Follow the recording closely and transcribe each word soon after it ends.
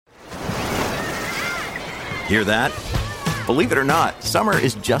Hear that? Believe it or not, summer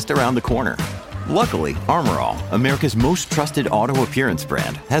is just around the corner. Luckily, Armor All, America's most trusted auto appearance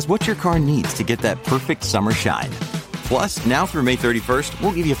brand, has what your car needs to get that perfect summer shine. Plus, now through May 31st,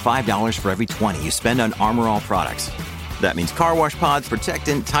 we'll give you $5 for every $20 you spend on Armor All products. That means car wash pods,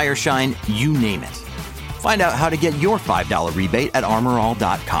 protectant, tire shine, you name it. Find out how to get your $5 rebate at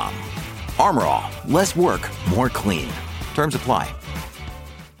armorall.com. Armor All, less work, more clean. Terms apply.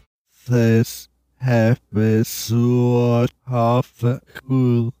 This episode of the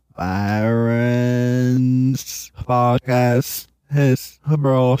Cool Parents podcast is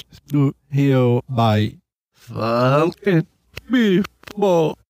brought to you by Vulcan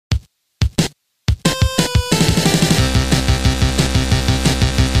People.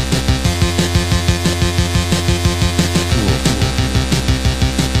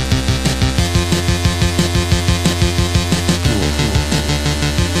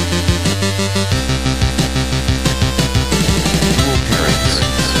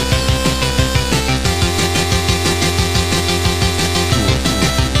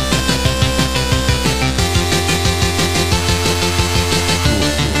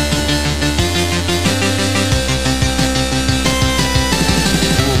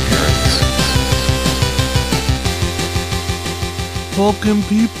 Vulcan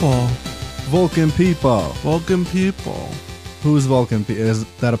people. Vulcan People. Vulcan people. Who's Vulcan People? Is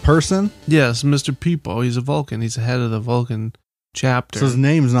that a person? Yes, Mr. People. He's a Vulcan. He's the head of the Vulcan chapter. So his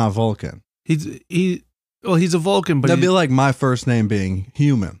name's not Vulcan. He's a Vulcan, but That'd be like my first name being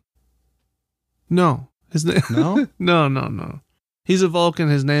human. no. His name No? No. He's a Vulcan.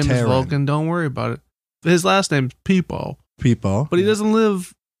 His name is Terran. Vulcan. Don't worry about it. His last name's People, People. but he doesn't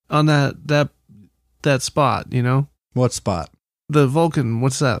live on that spot, you know? What spot? The Vulcan,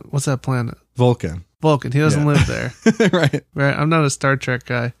 what's that? What's that planet? Vulcan. Vulcan. He doesn't live there. Right. Right. I'm not a Star Trek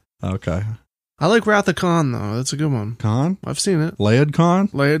guy. Okay. I like Wrath of Khan though. That's a good one. Khan? I've seen it. Laird Khan?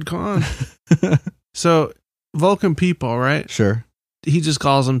 Laird Khan. So, Vulcan People, right? Sure. He just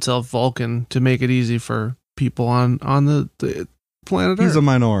calls himself Vulcan to make it easy for people on the planet Earth. He's a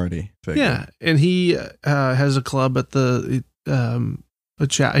minority figure. Yeah, and he has a club at the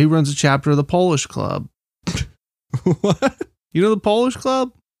he runs a chapter of the Polish Club. What? You know the Polish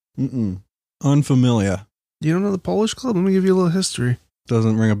Club? Mm-mm. Unfamiliar. You don't know the Polish Club? Let me give you a little history.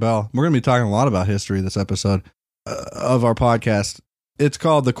 Doesn't ring a bell. We're going to be talking a lot about history this episode of our podcast. It's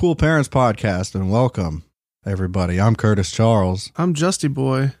called the Cool Parents Podcast, and welcome, everybody. I'm Curtis Charles. I'm Justy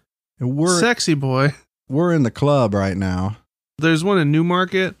Boy. And Sexy Boy. we're in the club right now. There's one in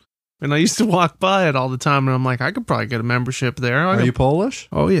Newmarket, and I used to walk by it all the time, and I'm like, I could probably get a membership there. Are you Polish?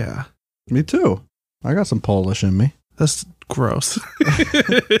 Oh, yeah. Me too. I got some Polish in me. That's gross.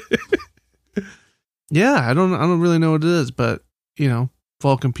 Yeah, I don't really know what it is, but you know,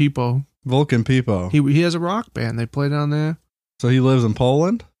 Vulcan People. Vulcan People. He has a rock band. They play down there. So he lives in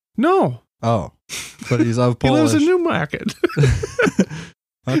Poland? No. Oh. But he's of He Polish. lives in Newmarket.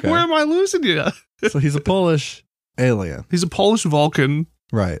 Okay. Where am I losing you? So he's a Polish alien. He's a Polish Vulcan,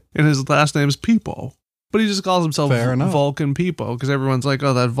 Right. and his last name is People. But he just calls himself Fair enough. Vulcan People because everyone's like,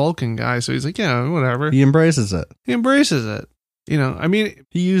 oh, that Vulcan guy. So he's like, yeah, whatever. He embraces it. He embraces it. You know, I mean,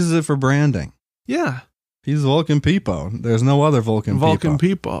 He uses it for branding. yeah, He's Vulcan People. There's no other Vulcan Vulcan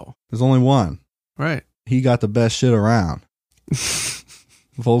People. People. There's only one. Right. He got the best shit around.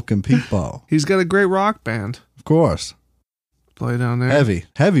 Vulcan People. He's got a great rock band. Of course. Play down there.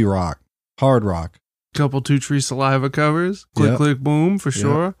 Heavy rock. Hard rock. Couple Two Tree Saliva covers. Click, Yep. click, boom, for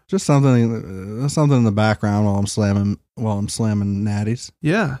sure. Just something in the background while I'm slamming natties.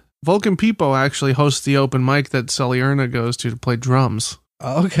 Yeah. Vulcan People actually hosts the open mic that Sully Erna goes to play drums.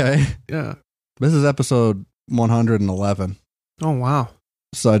 Okay. Yeah. This is episode 111. Oh, wow.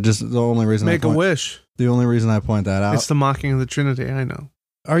 So the only reason Make a wish. The only reason I point that out. It's the mocking of the Trinity, I know.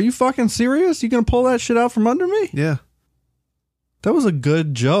 Are you fucking serious? You gonna pull that shit out from under me? Yeah. That was a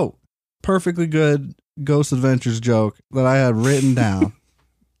good joke. Perfectly good Ghost Adventures joke that I had written down.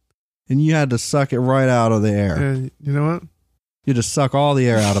 And you had to suck it right out of the air. You know what? You just suck all the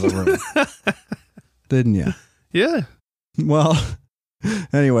air out of the room. Didn't you? Yeah. Well,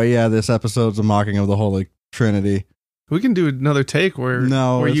 anyway, yeah, this episode's a mocking of the Holy Trinity. We can do another take where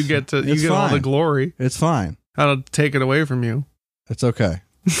you get all the glory. It's fine. I'll take it away from you. It's okay.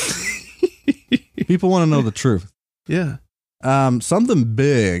 People want to know the truth. Yeah. Something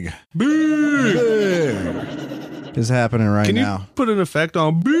big is happening right Can you now. put an effect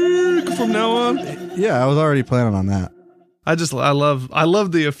on big from now on? Yeah, I was already planning on that. I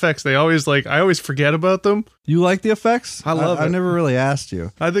love the effects. I always forget about them. You like the effects? I love it. I never really asked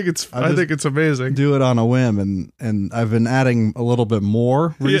you. I think it's amazing. Do it on a whim, and I've been adding a little bit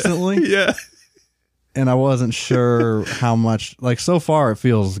more recently. Yeah. and I wasn't sure how much. Like, so far, it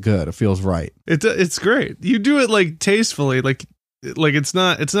feels good. It feels right. It's great. You do it like tastefully, like it's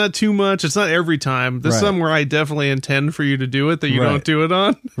not too much. It's not every time. There's Right. some where I definitely intend for you to do it that you Right. don't do it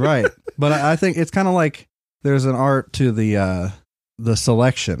on. Right. But I think it's kind of like there's an art to the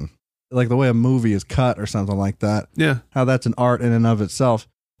selection, like the way a movie is cut or something like that. Yeah. How that's an art in and of itself.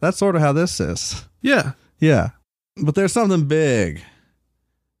 That's sort of how this is. Yeah. Yeah. But there's something big.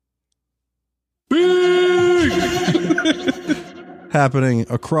 Happening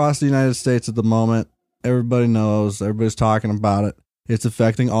across the United States at the moment. Everybody knows. Everybody's talking about it. It's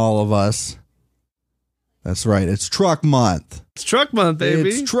affecting all of us. That's right. It's Truck Month. It's Truck Month, baby.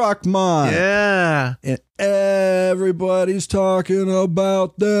 It's Truck Month. Yeah. And everybody's talking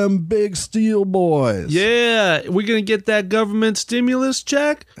about them big steel boys. Yeah. We're going to get that government stimulus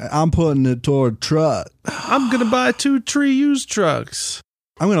check. I'm putting it toward truck. I'm going to buy 2 tree used trucks.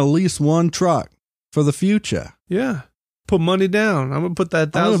 I'm going to lease one truck for the future. Yeah. Put money down. I'm going to put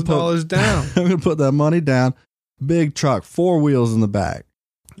that I'm gonna $1,000 down. I'm going to put that money down. Big truck, 4 wheels in the back.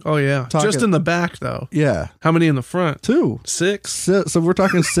 Oh, yeah. Talking- Just in the back, though. Yeah. How many in the front? 2. 6. So we're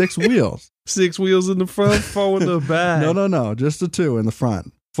talking 6 wheels. 6 wheels in the front, 4 in the back. No. Just the 2 in the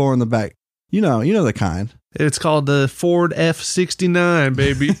front, 4 in the back. You know the kind. It's called the Ford F69,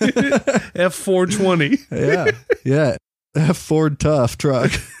 baby. F420. Yeah. F Ford Tough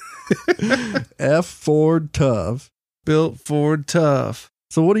truck. F Ford Tough. Built Ford Tough.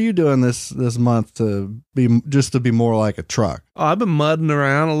 So what are you doing this month to be more like a truck? Oh, I've been mudding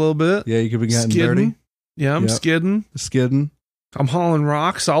around a little bit. Yeah, you could be getting Skidding. dirty. Yeah, I'm Yep. skidding. I'm hauling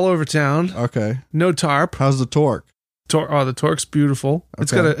rocks all over town. Okay. No tarp. How's the torque? The torque's beautiful.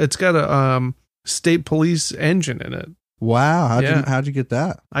 Okay. It's got a state police engine in it. Wow. Yeah. How'd you get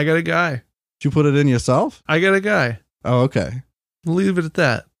that? I got a guy. Did you put it in yourself? I got a guy. Oh, okay. Leave it at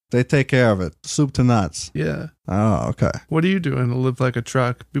that. They take care of it. Soup to nuts. Yeah. Oh, okay. What are you doing to live like a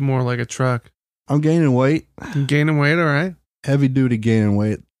truck? Be more like a truck. I'm gaining weight. You gaining weight, all right? Heavy duty gaining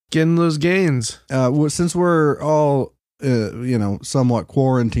weight. Getting those gains. Since we're all, somewhat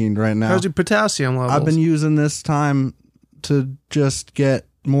quarantined right now, How's your potassium levels? I've been using this time to just get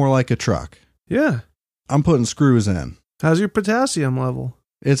more like a truck. Yeah. I'm putting screws in. How's your potassium level?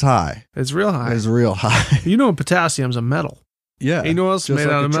 It's high. It's real high. It's real high. You know potassium's a metal. Yeah. You know what else just made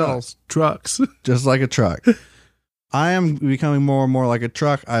like out a of truck. metals? Trucks. Just like a truck. I am becoming more and more like a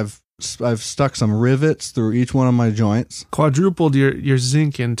truck. I've stuck some rivets through each one of my joints. Quadrupled your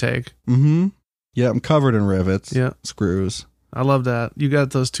zinc intake. Mm-hmm. Yeah, I'm covered in rivets. Yeah. Screws. I love that. You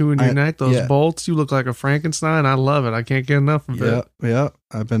got those 2 in your neck, those yeah. bolts. You look like a Frankenstein. I love it. I can't get enough of it. Yeah.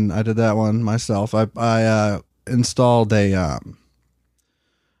 I did that one myself. I installed I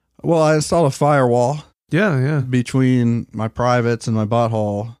installed a firewall Yeah. between my privates and my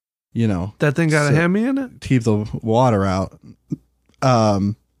butthole, That thing got a So- Hemi in it? to keep the water out.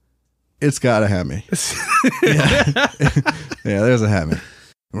 It's got a Hemi. Yeah, there's a Hemi.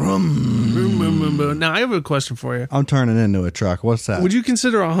 Now, I have a question for you. I'm turning into a truck. What's that? Would you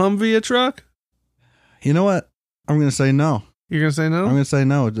consider a Humvee a truck? You know what? I'm going to say no. You're going to say no? I'm going to say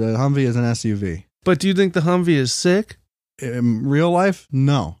no. The Humvee is an SUV. But do you think the Humvee is sick? In real life,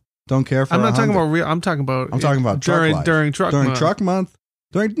 no. Don't care for I'm not a talking Humvee. about real. I'm talking about truck life. during truck During month. truck month.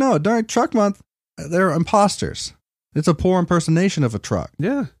 During truck month, they're imposters. It's a poor impersonation of a truck.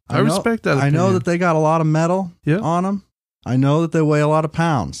 Yeah, I know- respect that. I know opinion. that they got a lot of metal Yeah. on them. I know that they weigh a lot of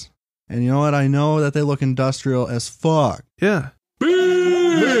pounds. And you know what? I know that they look industrial as fuck. Yeah.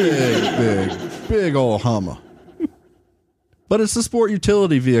 Big old Hummer. But it's a sport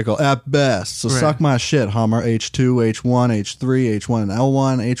utility vehicle at best. So Right. suck my shit, Hummer. H2, H1, H3,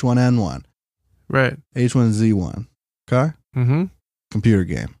 H1L1, H1N1, Right. H1Z1. Okay? Mm-hmm. Computer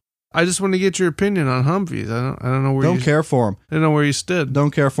game. I just want to get your opinion on Humvees. I don't know where Don't you care for them. I don't know where you stood.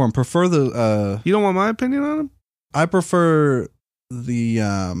 Don't care for them. Prefer the You don't want my opinion on them? I prefer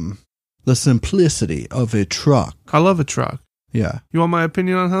the simplicity of a truck. I love a truck. Yeah. You want my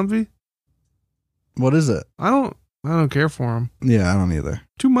opinion on Humvee? What is it? I don't care for them. Yeah, I don't either.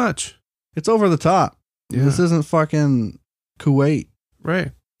 Too much. It's over the top. Yeah. This isn't fucking Kuwait.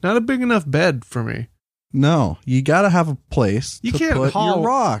 Right. Not a big enough bed for me. No, you got to have a place You to can't put haul- your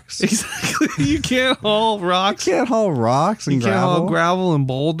rocks. Exactly. You can't haul You rocks. can't haul rocks and You can't gravel. haul gravel and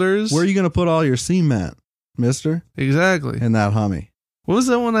boulders. Where are you going to put all your cement, mister? Exactly. In that Hummy. What was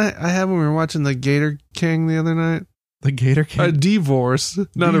that one I had when we were watching the Gator King the other night? The Gator A King. divorce.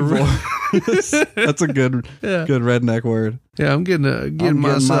 Not Divorce. That's a good Yeah. redneck word. Yeah, I'm getting I'm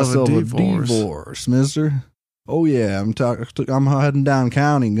myself a divorce. divorce, mister. Oh yeah, I'm heading down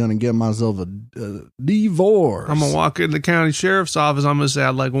county, gonna get myself a divorce. I'm gonna walk in the county sheriff's office. I'm gonna say,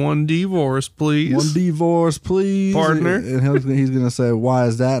 I'd like one divorce, please. One divorce, please, Partner. And he's gonna say, why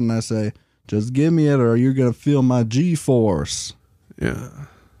is that? And I say, just give me it, or you're gonna feel my G-force. Yeah.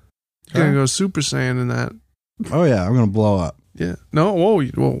 You're gonna go Super Saiyan in that. Oh yeah, I'm gonna blow up. Yeah. No. Whoa.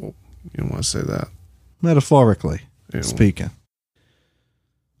 You don't want to say that. Metaphorically Yeah. speaking.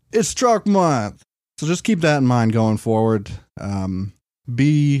 It's truck month. So just keep that in mind going forward.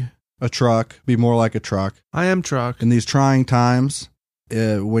 Be a truck. Be more like a truck. I am truck. In these trying times,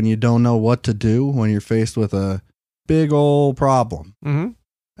 when you don't know what to do, when you're faced with a big old problem. Mm-hmm.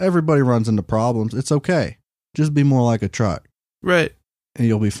 Everybody runs into problems. It's okay. Just be more like a truck, Right. and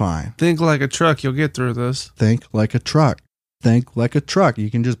you'll be fine. Think like a truck. You'll get through this. Think like a truck. Think like a truck.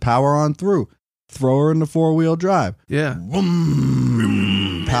 You can just power on through. Throw her into 4-wheel drive. Yeah.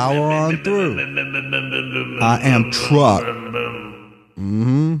 Vroom. Power on through. I am truck.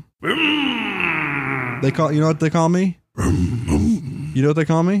 Mm-hmm. You know what they call me? You know what they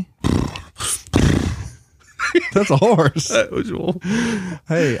call me? That's a horse.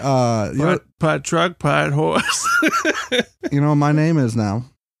 Hey, pot truck, pot horse. You know what my name is now?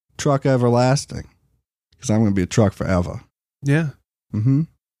 Truck Everlasting. Because I'm going to be a truck forever. Yeah. Mm-hmm.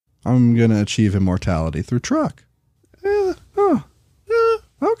 I'm going to achieve immortality through truck. Yeah. Oh. Yeah.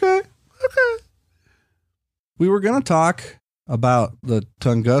 Okay. Okay. We were going to talk about the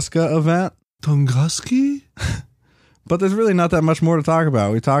Tunguska event, Tunguski? but there's really not that much more to talk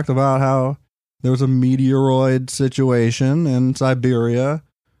about. We talked about how there was a meteoroid situation in Siberia,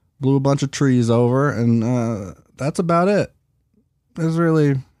 blew a bunch of trees over, and that's about it. There's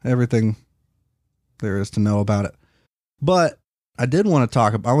really everything there is to know about it. But I did want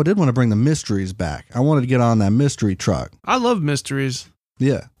to bring the mysteries back. I wanted to get on that mystery truck. I love mysteries.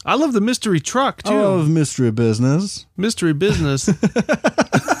 Yeah. I love the mystery truck, too. I love mystery business. Mystery business.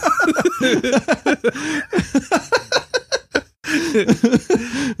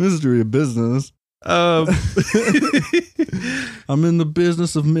 Mystery business. I'm in the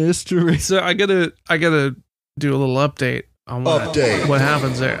business of mystery. So I gotta do a little update on what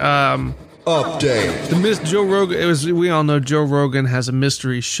happens there. Update. Joe Rogan. We all know Joe Rogan has a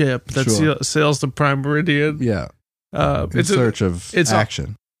mystery ship that sails the Prime Meridian. Yeah. In search of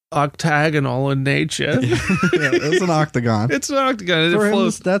action. Octagonal in nature. Yeah, it's an octagon. It's an octagon. For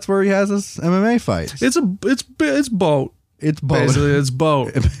him, that's where he has his MMA fights. It's boat. It's boat. Basically, it's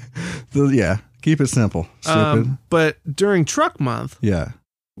boat. Yeah. Keep it simple. Stupid. But during Truck Month, yeah,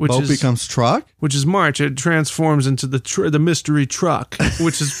 boat becomes truck, which is March. It transforms into the mystery truck,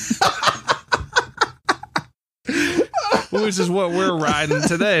 which is what we're riding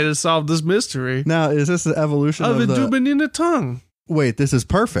today to solve this mystery. Now, is this the evolution of the Dubin in the tongue? Wait, this is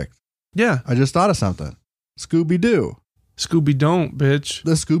perfect. Yeah, I just thought of something. Scooby-Doo. Scooby don't, bitch.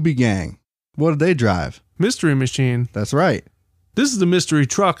 The Scooby Gang. What did they drive? Mystery machine. That's right. This is the mystery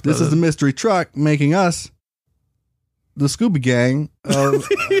truck. This is the mystery truck making us the Scooby Gang.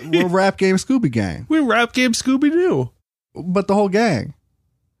 We're Rap Game Scooby Gang. We're Rap Game Scooby Doo. But the whole gang.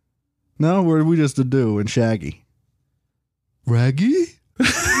 No, we just a do and Shaggy. Raggy?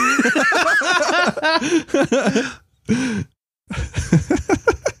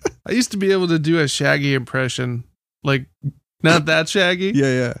 I used to be able to do a Shaggy impression. Like, not that Shaggy.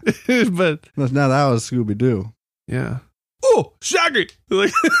 Yeah. But now that was Scooby-Doo. Yeah. Oh, Shaggy!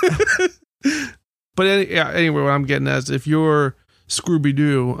 Like, but anyway, what I'm getting at is if you're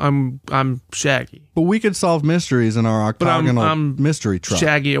Scooby-Doo, I'm Shaggy. But we could solve mysteries in our octagonal mystery truck.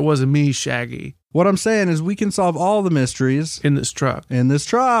 Shaggy, it wasn't me, Shaggy. What I'm saying is we can solve all the mysteries in this truck.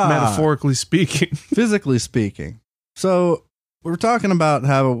 Metaphorically speaking. Physically speaking. So we're talking about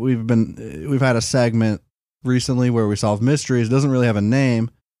how we've had a segment recently where we solve mysteries. It doesn't really have a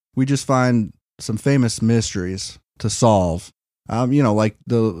name. We just find some famous mysteries to solve. Like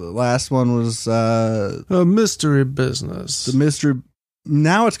the last one was a mystery business. The mystery.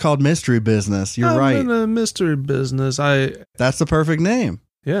 Now it's called Mystery Business. You're right. In a mystery business. That's the perfect name.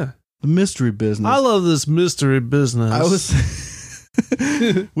 Yeah. The Mystery Business. I love this mystery business.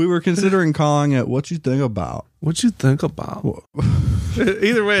 We were considering calling it What You Think About. What you think about?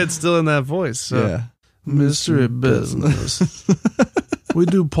 Either way, it's still in that voice. So. Yeah. Mystery business. We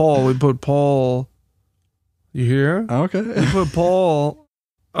do Paul. We put Paul. You hear? Okay. We put Paul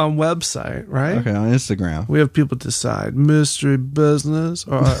on website, right? Okay, on Instagram. We have people decide mystery business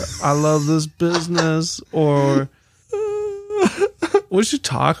or I love this business or what you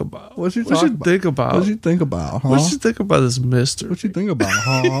talk about? What you think about? What you think about? Huh? What you think about this mystery? What you think about?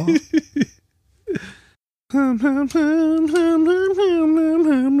 Huh?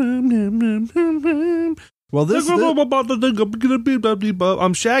 Well,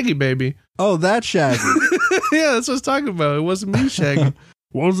 I'm Shaggy, baby. Oh, that's Shaggy. Yeah, that's what I was talking about. It wasn't me, Shaggy.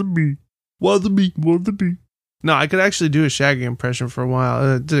 Wasn't me. No, I could actually do a Shaggy impression for a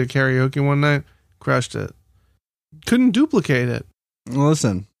while. I did a karaoke one night. Crushed it. Couldn't duplicate it.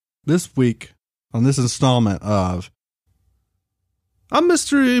 Listen, this week on this installment of I'm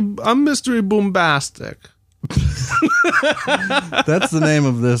Mystery Boombastic. That's the name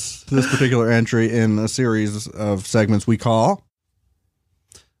of this particular entry in a series of segments we call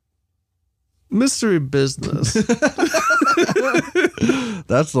Mystery Business.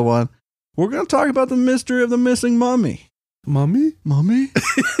 That's the one. We're going to talk about the mystery of the missing mummy. Mummy?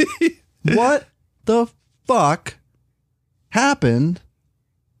 What the fuck happened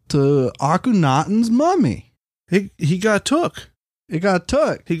to Akhenaten's mummy? He got took. It got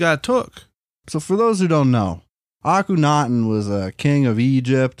took. He got took. So for those who don't know, Akhenaten was a king of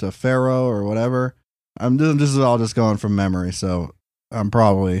Egypt, a pharaoh or whatever. This is all just going from memory, so I'm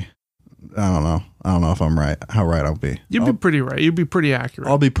probably, I don't know if I'm right, how right I'll be. You'd be pretty right. You'd be pretty accurate.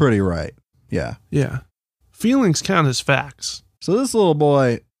 I'll be pretty right. Yeah. Yeah. Feelings count as facts. So this little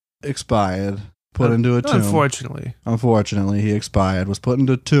boy expired, put into a tomb. Unfortunately, he expired, was put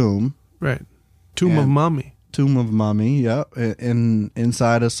into a tomb. Right. Tomb of Mummy. Tomb of Mummy, yep.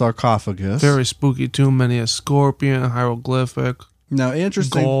 Inside a sarcophagus. Very spooky tomb, many a scorpion, hieroglyphic. Now,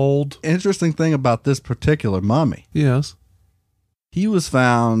 gold. Interesting thing about this particular mummy. Yes. He was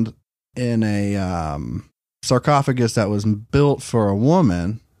found in a sarcophagus that was built for a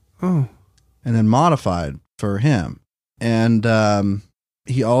woman. Oh. And then modified for him. And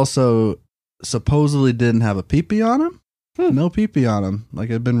he also supposedly didn't have a peepee on him. No peepee on him. Like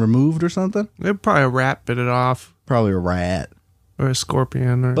it had been removed or something. Probably a rat bit it off. Probably a rat. Or a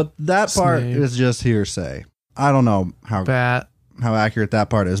scorpion. But that part is just hearsay. I don't know how accurate that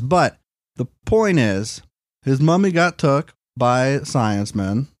part is. But the point is, his mummy got took by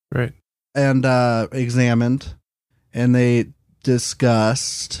science-men. Right. And examined. And they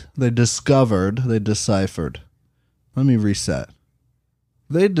deciphered. Let me reset.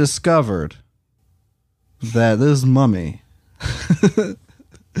 They discovered that this mummy.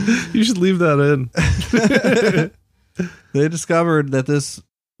 You should leave that in. They discovered that this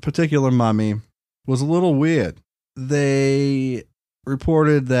particular mummy was a little weird. They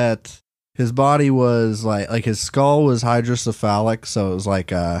reported that his body was like his skull was hydrocephalic, so it was like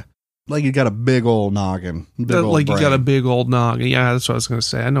you got a big old noggin. You got a big old noggin. Yeah, that's what I was going to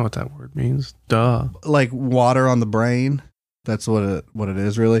say. I know what that word means. Duh. Like water on the brain. That's what it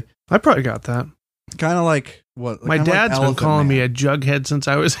is, really. I probably got that. Kind of like what my dad's been calling me a jughead since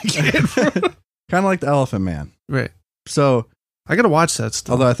I was a kid. Kind of like the Elephant Man. Right. So I got to watch that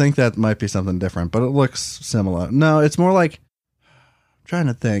stuff. Although I think that might be something different, but it looks similar. No, it's more like, I'm trying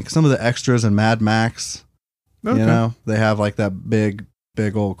to think. Some of the extras in Mad Max, okay. You know, they have like that big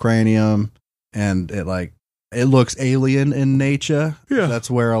old cranium, and it looks alien in nature. Yeah.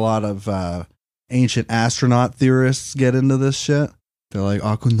 That's where a lot of ancient astronaut theorists get into this shit. They're like,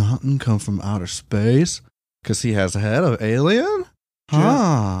 Akhenaten come from outer space because he has a head of alien?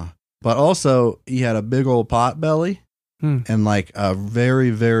 Yeah. But also, he had a big old pot belly and like a very,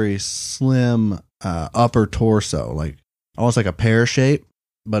 very slim upper torso, like almost like a pear shape,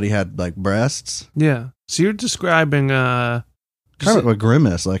 but he had like breasts. Yeah. So you're describing... kind of a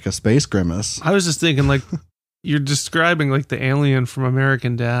grimace, like a space grimace. I was just thinking like, you're describing like the alien from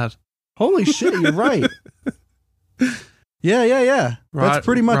American Dad. Holy shit, you're right. Yeah. That's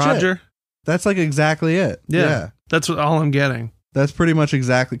pretty much Roger? it. That's like exactly it. Yeah. That's all I'm getting. That's pretty much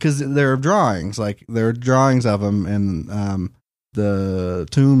exactly, because there are drawings, of him in the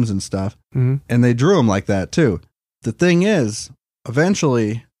tombs and stuff, and they drew him like that too. The thing is,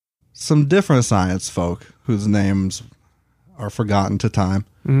 eventually, some different science folk whose names are forgotten to time,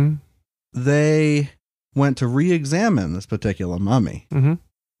 they went to re-examine this particular mummy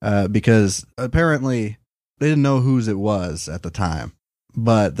because apparently they didn't know whose it was at the time,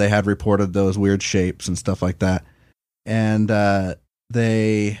 but they had reported those weird shapes and stuff like that. And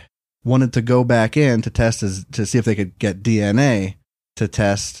they wanted to go back in to test to see if they could get DNA to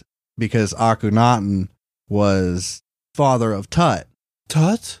test, because Akhenaten was father of Tut.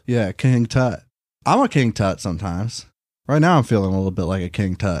 Tut? Yeah, King Tut. I'm a King Tut sometimes. Right now I'm feeling a little bit like a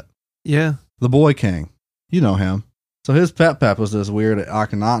King Tut. Yeah. The boy king. You know him. So his pep was this weird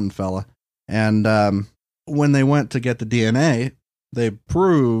Akhenaten fella. And when they went to get the DNA, they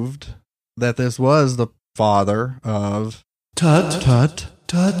proved that this was the father of Tut.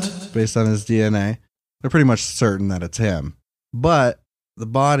 Based on his DNA. They're pretty much certain that it's him. But the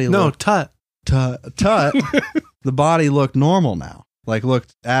body Tut. The body looked normal now. Like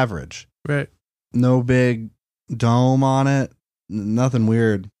looked average. Right. No big dome on it. Nothing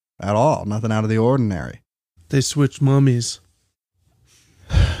weird at all. Nothing out of the ordinary. They switched mummies.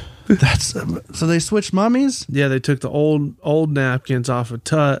 So they switched mummies? Yeah, they took the old napkins off of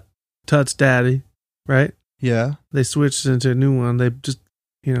Tut's daddy, right? Yeah. They switched into a new one. They just,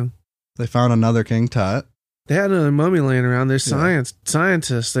 They found another King Tut. They had another mummy laying around. They're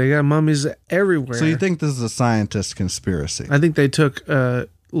scientists. They got mummies everywhere. So you think this is a scientist conspiracy? I think they took a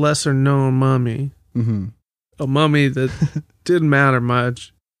lesser known mummy, a mummy that didn't matter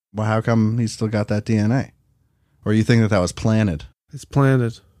much. Well, how come he's still got that DNA? Or you think that was planted? It's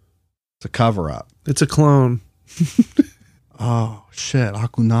planted. It's a cover-up. It's a clone. Oh, shit.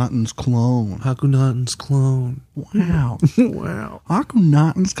 Akhenaten's clone. Akhenaten's clone. Wow. Wow.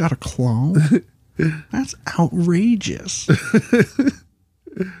 Akhenaten's got a clone? That's outrageous.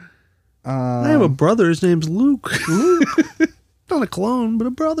 I have a brother. His name's Luke. Not a clone, but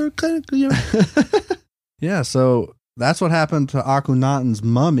a brother. Kind of. Yeah, so that's what happened to Akhenaten's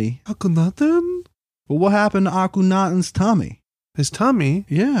mummy. Akhenaten? Well, what happened to Akhenaten's tummy? His tummy?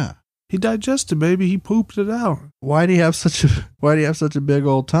 Yeah. He digested, baby. He pooped it out. Why do you have such a big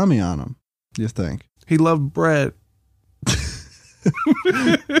old tummy on him? You think? He loved bread.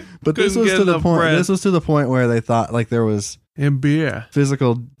 But this was to the point. Bread. This was to the point where they thought like there was beer,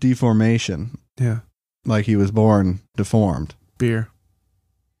 physical deformation. Yeah, like he was born deformed. Beer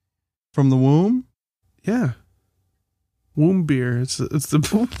from the womb. Yeah, womb beer. It's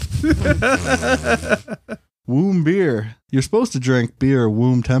the womb beer. You're supposed to drink beer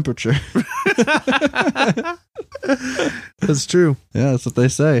womb temperature. That's true. Yeah, that's what they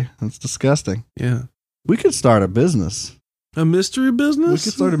say. That's disgusting. Yeah, we could start a business. A mystery business? We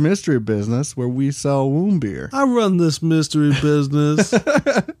could start a mystery business where we sell womb beer. I run this mystery business.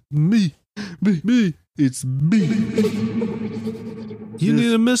 Me. It's me. You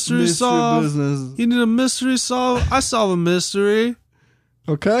need a mystery solve? Business. You need a mystery solve? I solve a mystery.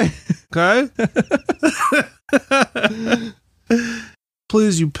 Okay.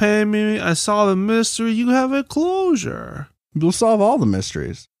 Please, you pay me. I solve a mystery. You have a closure. You'll solve all the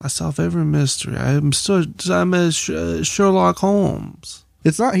mysteries. I solve every mystery. I'm as Sherlock Holmes.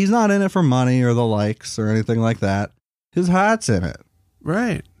 He's not in it for money or the likes or anything like that. His heart's in it.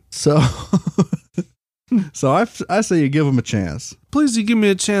 Right. So I say you give him a chance. Please, you give me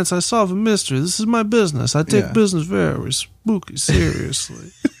a chance. I solve a mystery. This is my business. I take business very spooky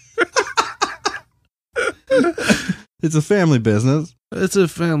seriously. It's a family business. It's a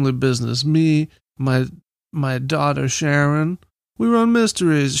family business. Me, my daughter Sharon, we run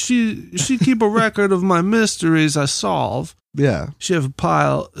mysteries. She keep a record of my mysteries I solve. Yeah. She have a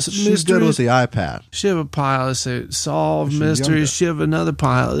pile. She's good with the iPad. She have a pile. I say solve mysteries. She have another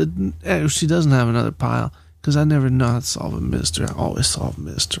pile. She doesn't have another pile because I never not solve a mystery. I always solve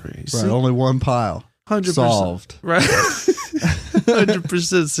mysteries. Right. Only one pile. 100% solved. Right.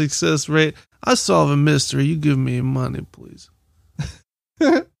 100% success rate. I solve a mystery. You give me money, please.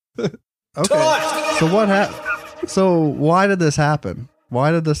 Okay. So what happened? So why did this happen?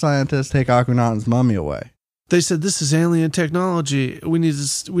 Why did the scientists take Akhenaten's mummy away? They said this is alien technology. We need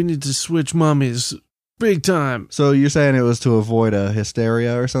to switch mummies big time. So you're saying it was to avoid a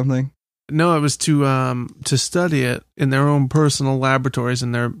hysteria or something? No, it was to study it in their own personal laboratories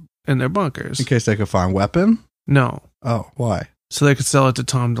in their bunkers. In case they could find weapon? No. Oh, why? So they could sell it to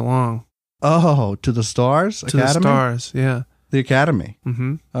Tom DeLonge. Oh, to the Stars Academy? To the Stars, yeah. The Academy.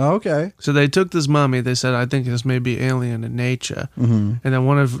 Mm-hmm. Oh, okay. So they took this mummy. They said, I think this may be alien in nature. Mm-hmm. And then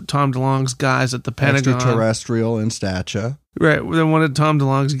one of Tom DeLonge's guys at the Pentagon. Extraterrestrial in stature. Right. Then one of Tom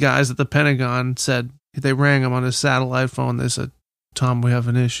DeLonge's guys at the Pentagon said, they rang him on his satellite phone. They said, Tom, we have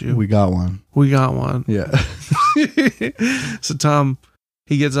an issue. We got one. Yeah. So Tom,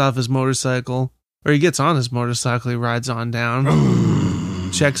 he gets off his motorcycle. Or he gets on his motorcycle. He rides on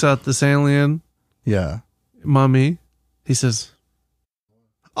down. Checks out this alien. Yeah. Mummy. He says,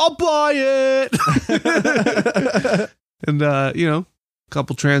 I'll buy it. And,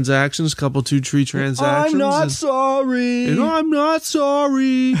 couple transactions, couple 2-tree transactions. I'm not sorry. And I'm not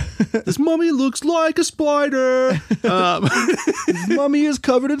sorry. This mummy looks like a spider. This mummy is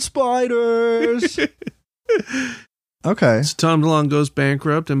covered in spiders. Okay. So Tom DeLonge goes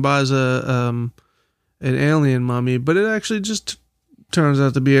bankrupt and buys an alien mummy, but it actually just turns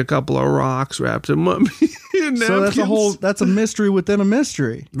out to be a couple of rocks wrapped in mummy. So that's a mystery within a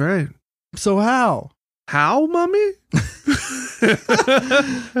mystery. Right. So how? How, mummy?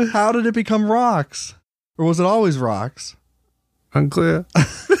 How did it become rocks? Or was it always rocks? Unclear.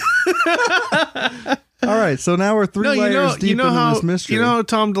 All right, so now we're three layers deep into this mystery. You know how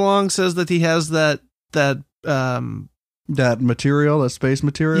Tom DeLonge says that he has that material, that space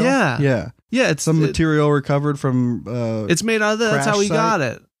material? Yeah. Yeah. Yeah, it's Some material recovered from. It's made out of that. That's how he crash got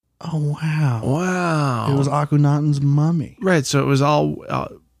it. Oh wow! Wow. It was Akhenaten's mummy. Right. So it was all.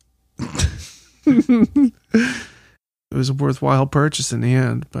 It was a worthwhile purchase in the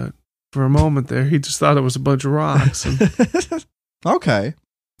end, but for a moment there, he just thought it was a bunch of rocks. And, Okay.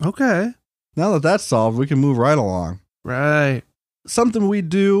 okay. Now that that's solved, we can move right along. Right. Something we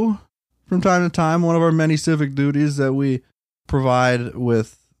do from time to time, one of our many civic duties that we provide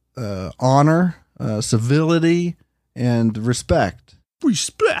with honor, civility, and respect.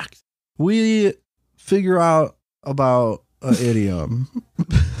 Respect. We figure out about an idiom.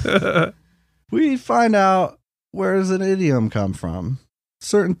 We find out, where does an idiom come from?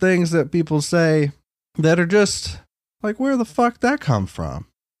 Certain things that people say that are just like, where the fuck that come from?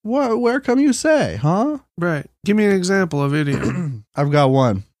 Where come you say, huh? Right. Give me an example of idiom. I've got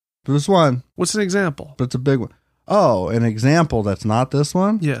one. This one, What's an example? but it's a big one. Oh, an example that's not this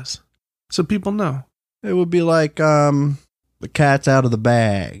one? Yes. So people know. It would be like, the cat's out of the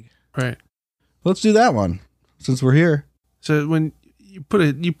bag. Right. Let's do that one, since we're here. So when you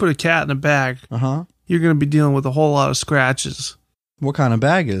put a cat in a bag, Uh-huh. you're going to be dealing with a whole lot of scratches. What kind of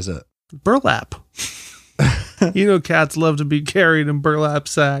bag is it? Burlap. You know, cats love to be carried in burlap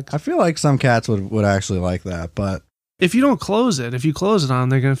sacks. I feel like some cats would actually like that, but If you don't close it, if you close it on,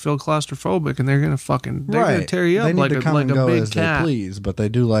 they're going to feel claustrophobic and they're going to going to tear you They up need like to a, come like and a go big as cat. they please, but they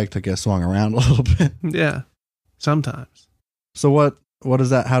do like to get swung around a little bit. Yeah. Sometimes. So what is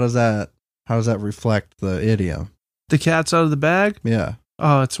that? How does that reflect the idiom? The cat's out of the bag. Yeah.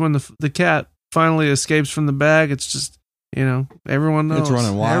 Oh, it's when the cat finally escapes from the bag. It's just, everyone knows. It's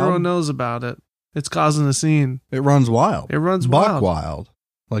running wild. Everyone knows about it. It's causing a scene. It runs wild. It runs Buck wild. wild.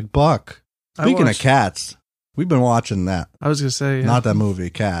 Like Buck. I Speaking of watched- cats, we've been watching that. I was going to say. Yeah. Not that movie,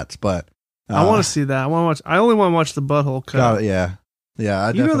 Cats, but I want to see that. I only want to watch the butthole cut. got it, yeah. Yeah,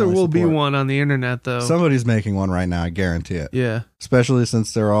 I there definitely will be support it. one on the internet, though. Somebody's making one right now, I guarantee it. Yeah. Especially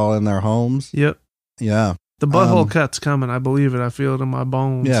since they're all in their homes. Yep. Yeah. The butthole cut's coming. I believe it. I feel it in my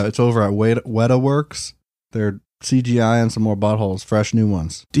bones. Yeah, it's over at Weta Works. They're CGI and some more buttholes, fresh new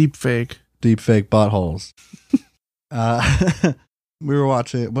ones. Deep fake. Deep fake buttholes. We were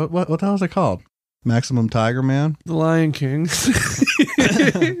watching, what the hell is it called? Maximum Tiger Man? The Lion King.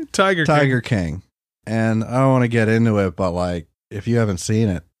 Tiger King. Tiger King. And I don't want to get into it, but like, if you haven't seen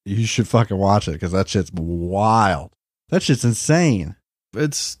it, you should fucking watch it because that shit's wild. That shit's insane.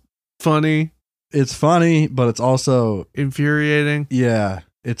 It's funny. It's funny, but it's also, Infuriating. yeah,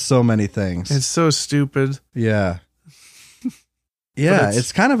 it's so many things. It's so stupid. Yeah. Yeah,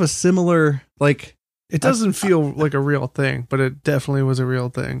 it's kind of a similar, like, It doesn't feel like a real thing, but it definitely was a real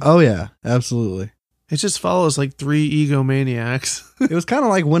thing. oh yeah, absolutely. It just follows like three egomaniacs. It was kind of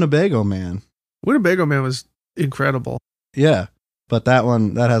like Winnebago Man. Winnebago Man was incredible. Yeah, but that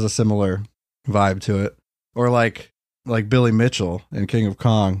has a similar vibe to it. Or like Billy Mitchell in King of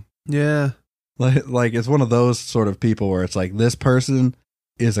Kong. Yeah. Like it's one of those sort of people where it's like, this person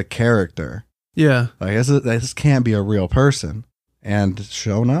is a character. Yeah. Like this can't be a real person. And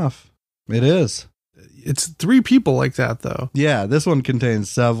sure enough, it is. It's three people like that, though. Yeah, this one contains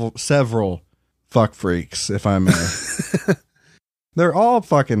several fuck freaks, if I may. They're all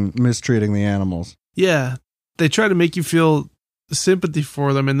fucking mistreating the animals. Yeah. They try to make you feel sympathy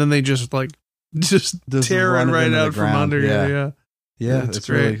for them, and then they just tear run it it right into the out from ground. under Yeah. you. Yeah. Yeah, It's it's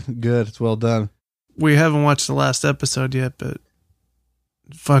great. really good. It's well done. We haven't watched the last episode yet, but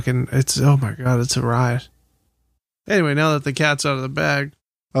fucking, oh my God, it's a riot. Anyway, now that the cat's out of the bag,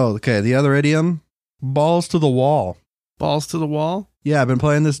 Oh, okay. The other idiom, balls to the wall. balls to the wall. Yeah, I've been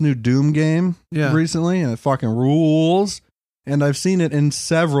playing this new Doom game Yeah. recently, and it fucking rules. And I've seen it in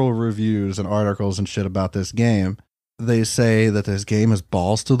several reviews and articles and shit about this game. They say that this game is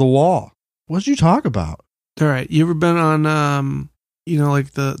balls to the wall. What did you talk about? All right. You ever been on,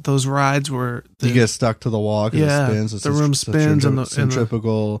 like those rides where You get stuck to the wall because Yeah, it spins. It's the room spins and the-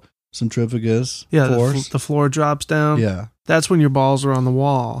 centrifugal yeah, force. the floor drops down. Yeah. That's when your balls are on the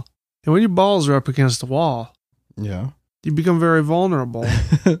wall. And when your balls are up against the wall, Yeah. you become very vulnerable.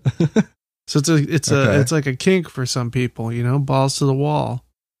 So it's Okay. like a kink for some people, balls to the wall.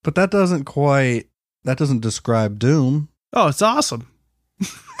 But that doesn't describe Doom. Oh, it's awesome.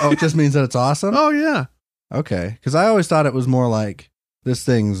 Oh, it just means that it's awesome? Oh yeah. Okay. Because I always thought it was more like, this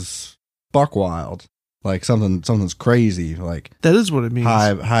thing's buck wild. Like something's crazy. Like That is what it means.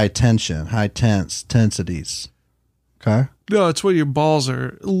 high tension, tensities. Okay. No, it's when your balls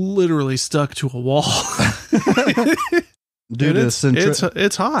are literally stuck to a wall. Due And to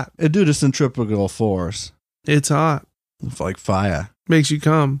it's hot. due to centrifugal force. It's hot. It's like fire. Makes you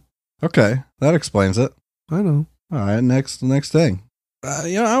come. Okay. That explains it. I know. All right. Next thing.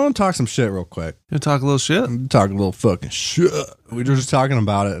 I want to talk some shit real quick. You talk a little shit? I'm talking a little fucking shit. We were just talking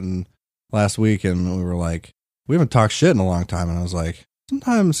about it last week, and we were like, we haven't talked shit in a long time. And I was like,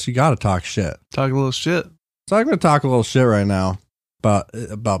 sometimes you got to talk shit. Talk a little shit. So I'm going to talk a little shit right now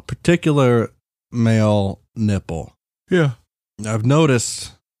about particular male nipple. Yeah. I've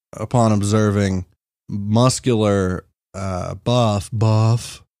noticed upon observing muscular, buff,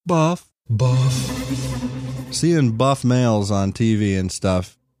 seeing buff males on TV and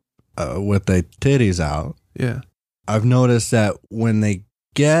stuff with their titties out. Yeah. I've noticed that when they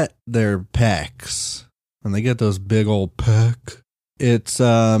get their pecs, when they get those big old pec, it's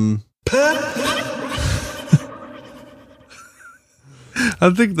I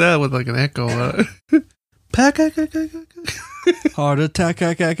think that with like an echo. Pack. Heart attack,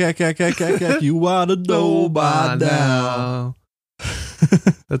 you ought to know by now.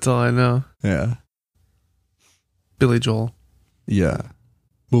 That's all I know. Yeah. Billy Joel. Yeah.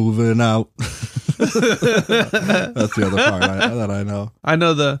 Moving out. That's the other part that I know. I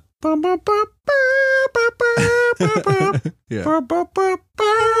know the. Yeah.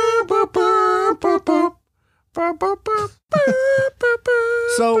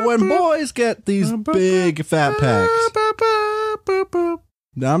 So when boys get these big fat pecs,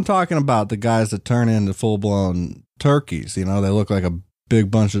 now I'm talking about the guys that turn into full-blown turkeys. You know, they look like a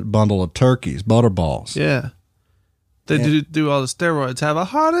big bundle of turkeys, butterballs. Yeah. They do all the steroids, have a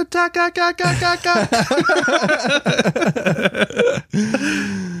heart attack.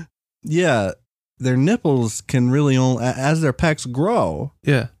 Yeah, their nipples can really only, as their pecs grow.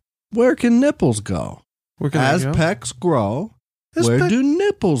 Yeah. Where can nipples go? Where can as they go? pecs grow, As where do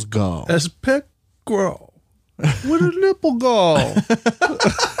nipples go? As pec grow, where do nipple go?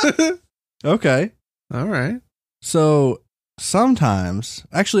 Okay. All right. So sometimes,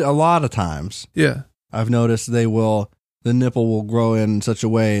 actually a lot of times, Yeah. I've noticed the nipple will grow in such a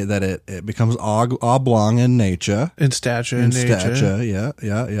way that it becomes oblong in nature. In stature. Yeah.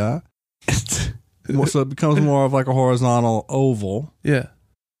 So it becomes more of like a horizontal oval. Yeah.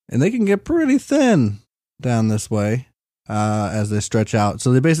 And they can get pretty thin down this way as they stretch out.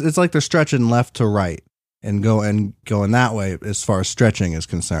 So it's like they're stretching left to right and going that way as far as stretching is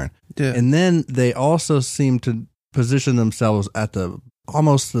concerned. Yeah. And then they also seem to position themselves at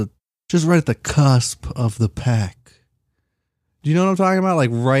just right at the cusp of the pec. Do you know what I'm talking about? Like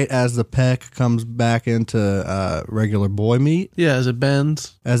right as the pec comes back into regular boy meat. Yeah, as it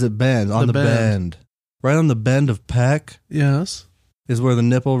bends. As it bends on the bend. Right on the bend of pec. Yes. Is where the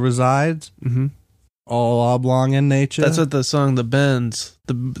nipple resides. Mm-hmm. All oblong in nature. That's what the song "The Bends,"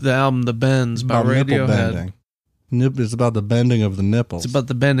 the album "The Bends" by about nipple Radiohead. bending. It's about the bending of the nipples. It's about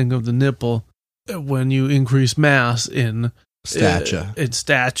the bending of the nipple when you increase mass in stature. In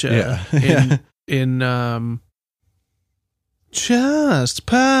stature. Yeah. In chest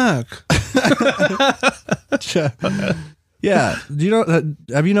pack. Yeah. Do you know?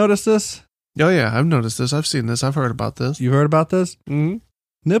 Have you noticed this? Oh yeah, I've noticed this. I've seen this. I've heard about this. You heard about this? Mm-hmm.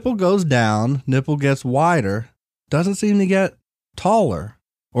 Nipple goes down. Nipple gets wider. Doesn't seem to get taller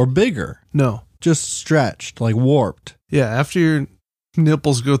or bigger. No. Just stretched, like warped. Yeah, after your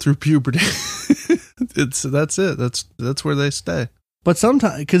nipples go through puberty, that's it. That's where they stay. But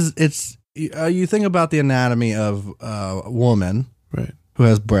sometimes, because it's you think about the anatomy of a woman, right, who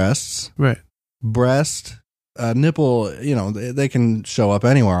has breasts, right, breast, nipple. You know, they can show up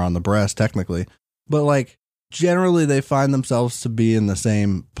anywhere on the breast technically, but like generally they find themselves to be in the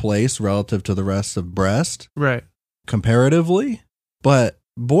same place relative to the rest of breast, right, comparatively. But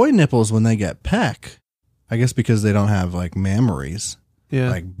boy nipples, when they get pec, I guess because they don't have like mammaries,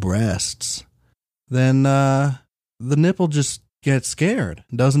 like breasts, then the nipple just gets scared,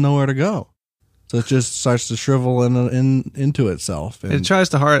 doesn't know where to go, so it just starts to shrivel into itself. And it tries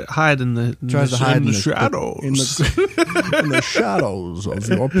to hide in the shadows, in the shadows of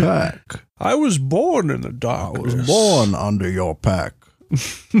your pec. I was born in the darkness. I was born under your pec,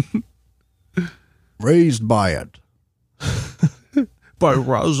 raised by it. By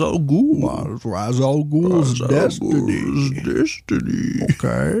Ra's al Ghul. Ra's al Ghul's destiny.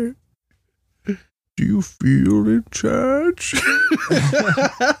 Okay. Do you feel in charge?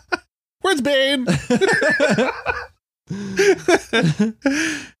 Where's Bane? I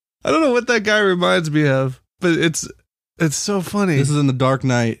don't know what that guy reminds me of, but it's so funny. This is in The Dark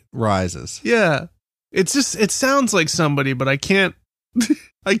Knight Rises. Yeah. It sounds like somebody, but I can't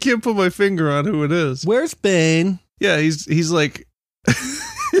put my finger on who it is. Where's Bane? Yeah, he's like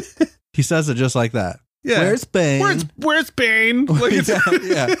he says it just like that. Yeah. Where's Bane? Where's Bane? Like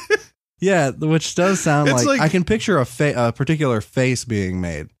yeah. Yeah, which does sound It's like like- I can picture a particular face being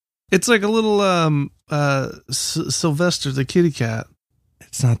made. it's like a little Sylvester the kitty cat.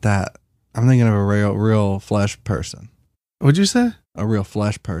 It's not that. I'm thinking of a real flesh person. What'd you say? A real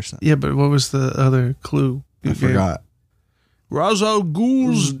flesh person. Yeah, but what was the other clue? I forgot. Ra's al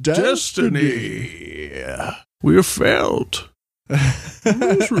Ghul's destiny. We have failed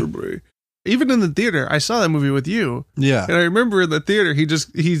miserably. Even in the theater, I saw that movie with you. Yeah. And I remember in the theater,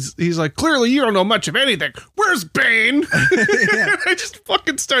 he's like, clearly you don't know much of anything. Where's Bane? Yeah. I just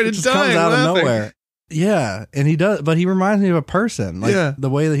fucking started Just dying comes out laughing. of nowhere. Yeah, and he does, but he reminds me of a person. Like Yeah. the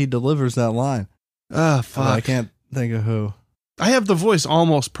way that he delivers that line. Ah, fuck. I can't think of who. I have the voice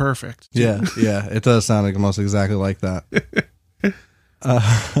almost perfect. Yeah, it does sound like almost exactly like that.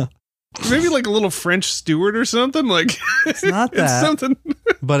 Maybe like a little French steward or something. Like It's not it's that, something.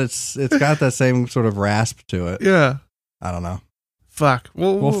 but it's got that same sort of rasp to it. Yeah. I don't know. Fuck.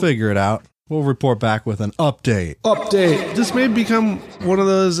 We'll figure it out. We'll report back with an update. This may become one of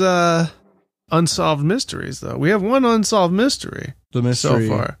those unsolved mysteries, though. We have one unsolved mystery The mystery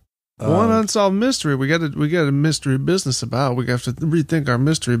so far. One unsolved mystery. We got a mystery business about. We have to rethink our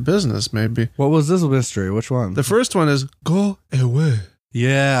mystery business. Maybe What was this mystery? Which one? the first one is go away.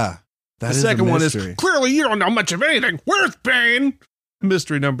 Yeah, The that is second a one is mystery. clearly you don't know much of anything. Where's Bane?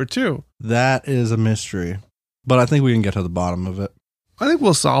 Mystery number 2. That is a mystery, but I think we can get to the bottom of it. I think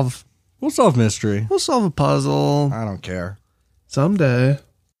we'll solve mystery. a puzzle I don't care. someday.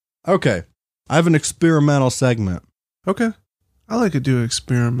 Okay, I have an experimental segment. Okay, I like to do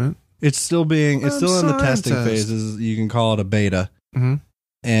experiment. It's still in the testing scientist. phases. You can call it a beta, Mm-hmm.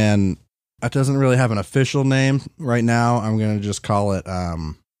 and it doesn't really have an official name right now. I'm gonna just call it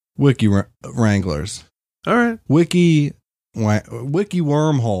Wiki Wranglers. All right. Wiki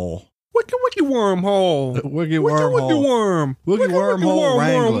Wormhole. Wiki wormhole. Wiki Wiki Wormhole. worm. Wiki Wormhole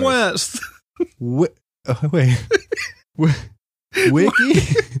Wranglers. West. Wait.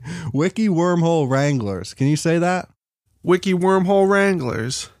 Wiki Wormhole Wranglers. Can you say that? Wiki wormhole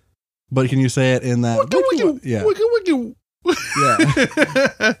wranglers. But can you say it in that? Yeah. Wiki.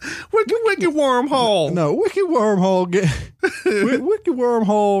 Yeah. Wiki wormhole. No, Wiki Wormhole. Wiki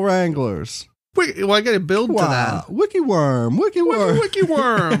Wormhole Wranglers. Well, I got to build to that. Wiki Worm. Wiki Worm. Wiki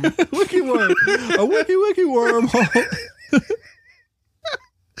worm. Wiki Worm. A wiki Wormhole.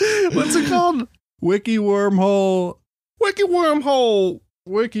 What's it called? Wiki Wormhole. Wiki wormhole.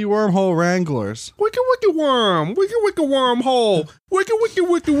 Wiki Wormhole Wranglers. Wiki worm. Wiki wormhole. Wiki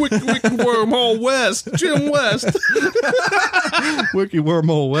wormhole West. Jim West. Wiki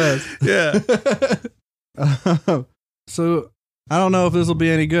Wormhole West. Yeah. So I don't know if this will be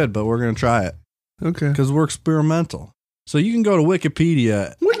any good, but we're going to try it Okay. because we're experimental. So you can go to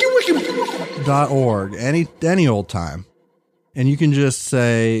wikipedia.org any old time, and you can just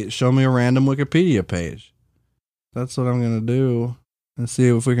say, show me a random Wikipedia page. That's what I'm going to do and see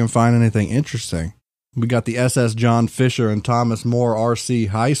if we can find anything interesting. We got the SS John Fisher and Thomas More RC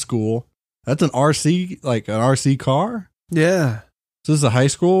High School. That's an RC, like an RC car? Yeah. So this is a high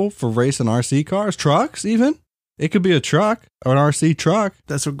school for racing RC cars? Trucks, even? It could be a truck or an RC truck.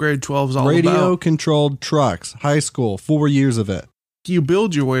 That's what grade 12 is all Radio about. controlled trucks. High school, 4 years of it. You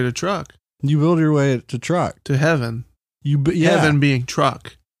build your way to truck. You build your way to truck. To heaven. Yeah. Heaven being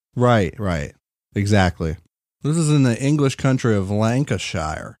truck. Right. Exactly. This is in the English country of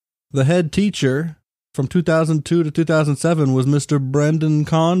Lancashire. The head teacher from 2002 to 2007 was Mr. Brendan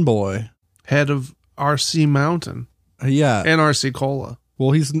Conboy. Head of RC Mountain. Yeah. And RC Cola.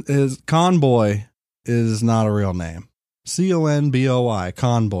 Well, his Conboy is not a real name. Conboi,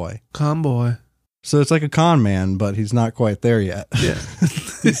 Conboy. Conboy. So it's like a con man, but he's not quite there yet. Yeah.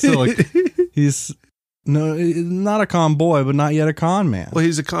 He's still he's not a con boy, but not yet a con man. Well,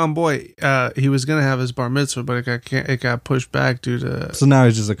 he's a conboy. He was going to have his bar mitzvah, but it got pushed back due to... So now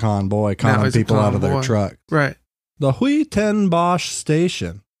he's just a con boy, conning people out of their boy. truck. Right. The Hui Ten Bosch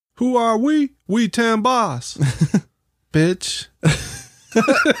station. Who are we? We Tam Boss. Bitch.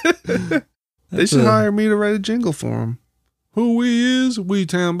 They should hire me to write a jingle for him. Who we is? We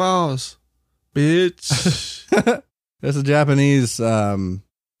Tam Boss. Bitch. It's a Japanese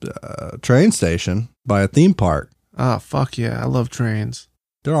train station by a theme park. Ah, fuck yeah. I love trains.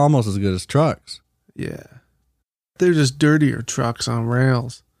 They're almost as good as trucks. Yeah. They're just dirtier trucks on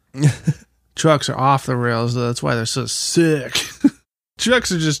rails. Trucks are off the rails, though. That's why they're so sick.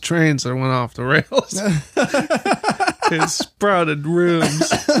 Trucks are just trains that went off the rails. And sprouted rims.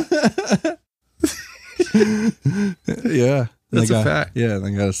 Yeah. That's a fact. Yeah,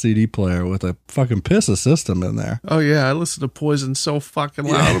 they got a CD player with a fucking Pissa system in there. Oh, yeah. I listen to Poison so fucking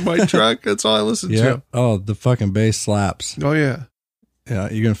loud in my truck. That's all I listen to. Oh, the fucking bass slaps. Oh, yeah. Yeah,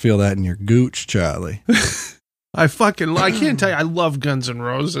 you're going to feel that in your gooch, Charlie. I can't tell you. I love Guns N'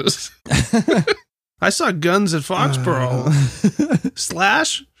 Roses. I saw guns at Foxborough.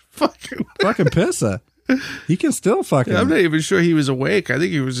 Slash? Fucking Pissa. He can still fucking... I'm not even sure he was awake. I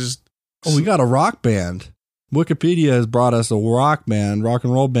think he was just... Oh, we got a rock band. Wikipedia has brought us a rock and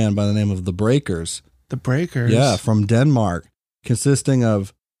roll band by the name of The Breakers. The Breakers? Yeah, from Denmark, consisting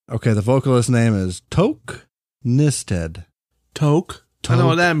of... Okay, the vocalist's name is Toke Nisted. Toke? I know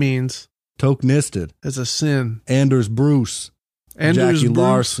what that means. Toke Nisted. It's a sin. Anders Bruce. Anders Jackie Bruce?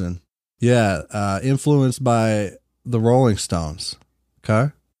 Larson. Yeah, influenced by the Rolling Stones.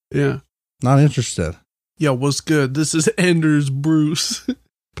 Okay? Yeah. Not interested. Yo, what's good? This is Anders Bruce.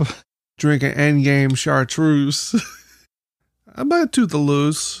 Drinking Endgame chartreuse. I might toot the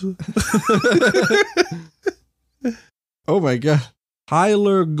loose. Oh my god.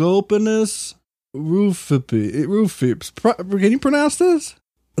 Hyler Gopinus Rufips. Can you pronounce this?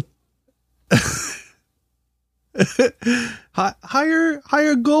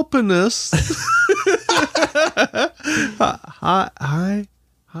 Higher Gopinus.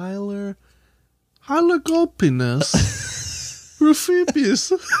 Hyler Gopinus.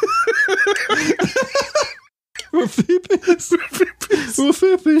 Rufipius.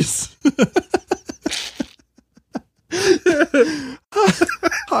 Rufipius.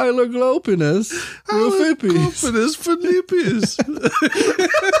 Hyler Glopinus. Rufipius. Gopinus Philippius.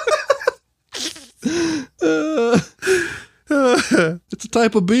 It's a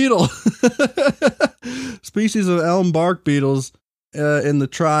type of beetle. Species of elm bark beetles in the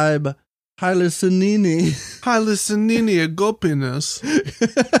tribe Hylacinini. Hylacinini Gopinus.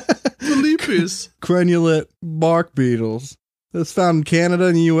 Philippius. Crenulate bark beetles. That's found in Canada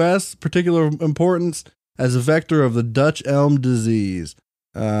and the U.S. Particular importance as a vector of the Dutch elm disease.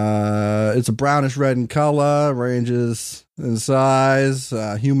 It's a brownish red in color, ranges in size,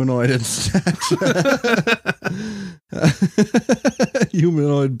 humanoid in stature.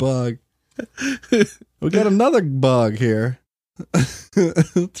 Humanoid bug. We got another bug here. Let's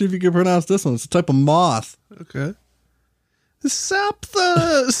see if you can pronounce this one. It's a type of moth. Okay.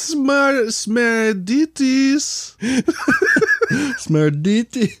 Saptha Smaragditis.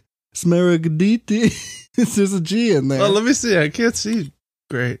 Smaragditi. There's a G in there. Oh, let me see. I can't see.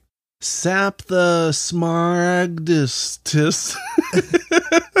 Great. Saptha Smaragdistis.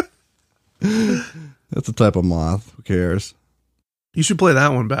 That's a type of moth. Who cares? You should play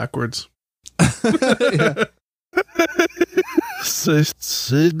that one backwards. Yeah.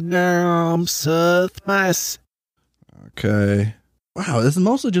 Okay. Wow, this is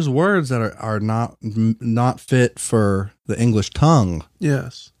mostly just words that are not fit for the English tongue.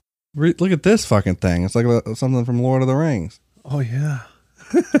 Yes. Look at this fucking thing. It's like something from Lord of the Rings. Oh, yeah.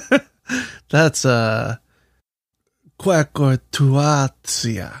 That's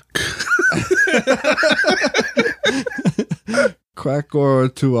Quackortuatsiak.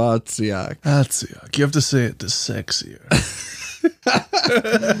 Quackortuatsiak. Atsiak. You have to say it to sexier.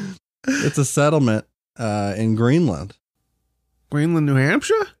 It's a settlement in Greenland. Greenland, New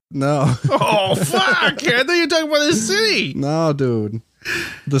Hampshire? No. Oh, fuck. I thought you were talking about the city. No, dude.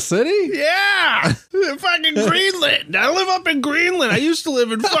 The city? Yeah. Fucking Greenland. I live up in Greenland. I used to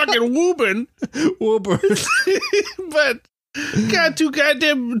live in fucking Woburn. But got too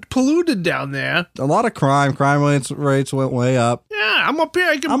goddamn polluted down there. A lot of crime. Crime rates went way up. Yeah, I'm up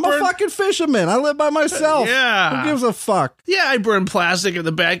here. I'm a fucking fisherman. I live by myself. Yeah. Who gives a fuck? Yeah, I burn plastic in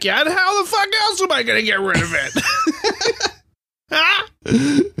the backyard. How the fuck else am I going to get rid of it? Huh?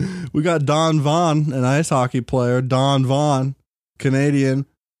 We got Don Vaughn, an ice hockey player. Don Vaughn, Canadian.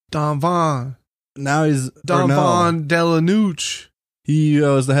 Don Vaughn. Now he's... Don Vaughn Delanucci. He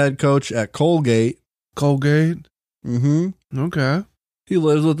was the head coach at Colgate. Colgate? Mm-hmm. Okay. He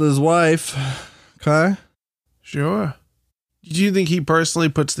lives with his wife. Okay. Sure. Do you think he personally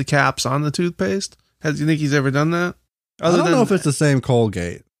puts the caps on the toothpaste? Do you think he's ever done that? I don't know if it's the same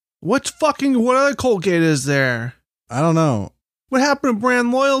Colgate. What other Colgate is there? I don't know. What happened to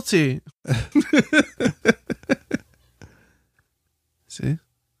brand loyalty? See?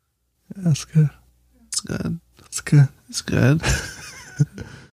 That's good. It's good. That's good. It's good.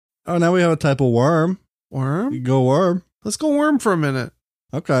 Oh, now we have a type of worm. Worm? You go worm. Let's go worm for a minute.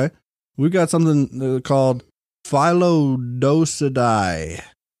 Okay. We've got something called Phylodosidae.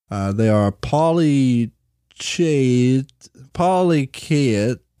 They are polychaete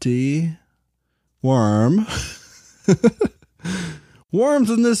worm.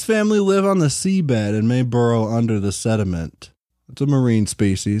 Worms in this family live on the seabed and may burrow under the sediment. It's a marine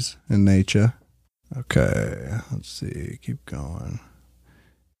species in nature. Okay, let's see. Keep going.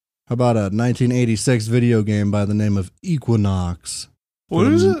 How about a 1986 video game by the name of Equinox? What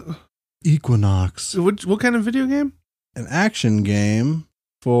is it? Equinox. What kind of video game? An action game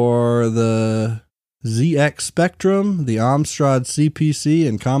for the ZX Spectrum, the Amstrad CPC,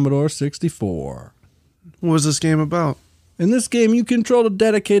 and Commodore 64. What was this game about? In this game, you control a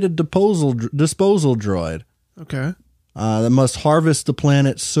dedicated disposal droid Okay. that must harvest the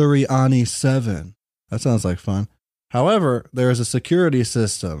planet Suriani 7. That sounds like fun. However, there is a security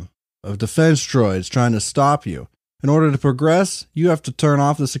system of defense droids trying to stop you. In order to progress, you have to turn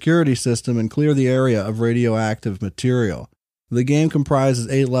off the security system and clear the area of radioactive material. The game comprises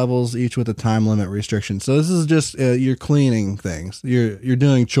 8 levels, each with a time limit restriction. So this is just you're cleaning things. You're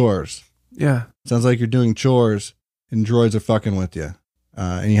doing chores. Yeah. Sounds like you're doing chores and droids are fucking with you.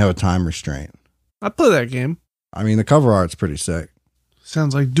 And you have a time restraint. I play that game. I mean, the cover art's pretty sick.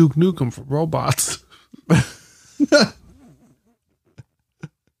 Sounds like Duke Nukem for robots.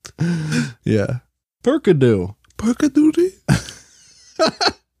 Yeah. Perkadoo. Perkadoody?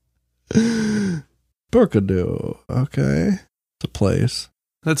 Perkadoo. Okay. It's a place.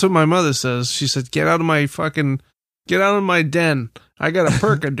 That's what my mother says. She said, get out of my den. I got a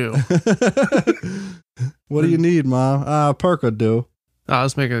Perkadoo. What do you need, Mom? Perkadoo. I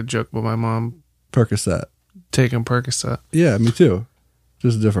was making a joke about my mom Percocet. taking Percocet. Yeah, me too.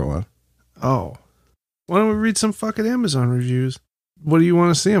 Just a different one. Oh. Why don't we read some fucking Amazon reviews? What do you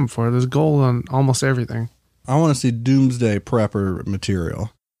want to see them for? There's gold on almost everything. I want to see doomsday prepper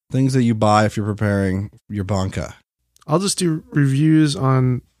material. Things that you buy if you're preparing your bunker. I'll just do reviews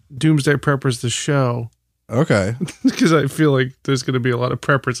on Doomsday Preppers, the show. Okay. Because I feel like there's going to be a lot of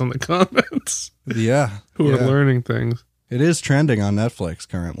preppers on the comments Yeah. who are learning things. It is trending on Netflix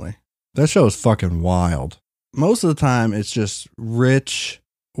currently. That show is fucking wild. Most of the time, it's just rich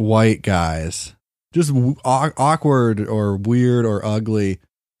white guys. Just awkward or weird or ugly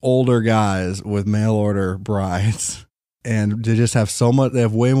older guys with mail order brides. And they just have so much, they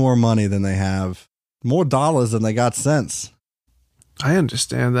have way more money than they have, more dollars than they got cents. I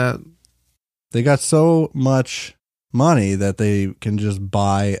understand that. They got so much money that they can just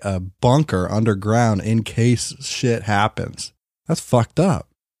buy a bunker underground in case shit happens. That's fucked up.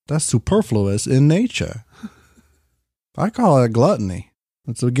 That's superfluous in nature. I call it gluttony.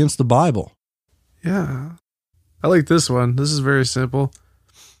 It's against the Bible. Yeah. I like this one. This is very simple.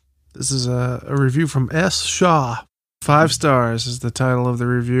 This is a review from S. Shaw. 5 stars is the title of the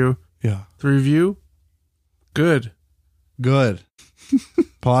review. Yeah. The review? Good. Good.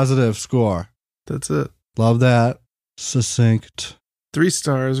 Positive score. That's it. Love that. Succinct. 3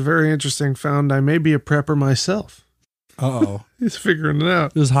 stars. Very interesting. Found I may be a prepper myself. Uh-oh. He's figuring it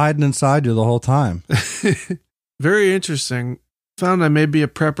out. It was hiding inside you the whole time. Very interesting. Found I may be a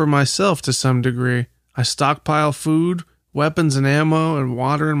prepper myself to some degree. I stockpile food, weapons and ammo, and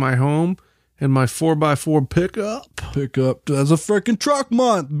water in my home, and my 4x4 pickup. Pickup as a freaking truck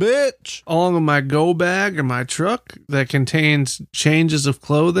month, bitch. Along with my go bag and my truck that contains changes of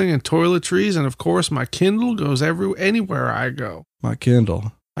clothing and toiletries, and of course my Kindle goes anywhere I go. My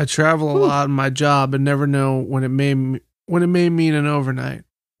Kindle. I travel a lot in my job and never know when it may mean an overnight.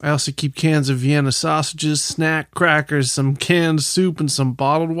 I also keep cans of Vienna sausages, snack crackers, some canned soup, and some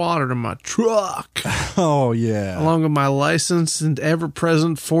bottled water in my truck. Oh, yeah. Along with my licensed and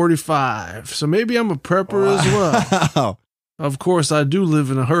ever-present 45. So maybe I'm a prepper as well. Wow. Of course, I do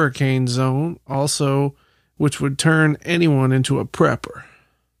live in a hurricane zone, also, which would turn anyone into a prepper.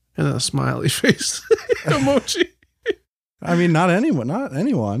 And a smiley face emoji. I mean, not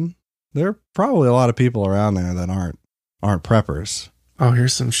anyone. There are probably a lot of people around there that aren't preppers. Oh,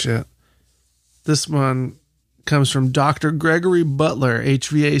 here's some shit. This one comes from Dr. Gregory Butler,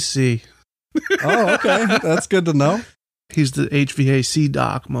 HVAC. Oh, okay. That's good to know. He's the HVAC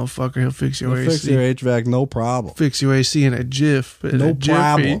doc, motherfucker. He'll fix your He'll AC. fix your HVAC, no problem. Fix your AC in a jiff. No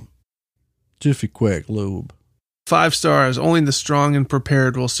problem. Jiffy Quick Lube. 5 stars. Only the strong and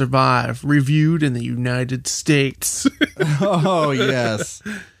prepared will survive. Reviewed in the United States. Oh, yes.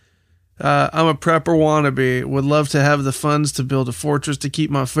 I'm a prepper wannabe. Would love to have the funds to build a fortress to keep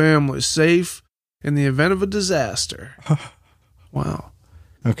my family safe in the event of a disaster. Wow.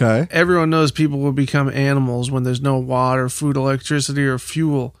 Okay. Everyone knows people will become animals when there's no water, food, electricity, or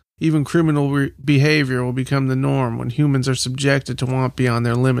fuel. Even criminal behavior will become the norm when humans are subjected to want beyond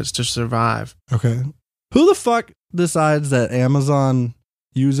their limits to survive. Okay. Who the fuck decides that Amazon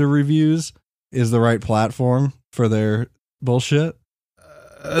user reviews is the right platform for their bullshit?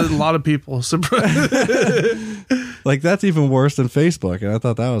 A lot of people. Like, that's even worse than Facebook, and I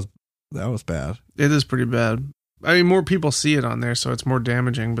thought that was bad. It is pretty bad. I mean, more people see it on there, so it's more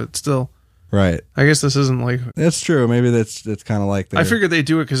damaging, but still. Right. I guess this isn't like... That's true. Maybe it's kind of like... I figured they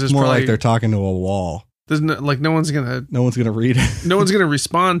do it because it's more probably... like they're talking to a wall. There's no one's gonna read it. no one's gonna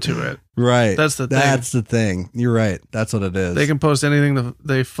respond to it. Right. That's the thing. That's the thing. You're right. That's what it is. They can post anything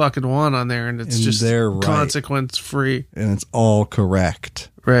they fucking want on there, and it's And just they're right. consequence free. And it's all correct.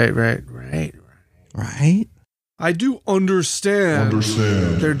 Right. Right? I do understand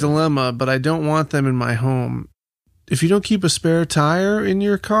their dilemma, but I don't want them in my home. If you don't keep a spare tire in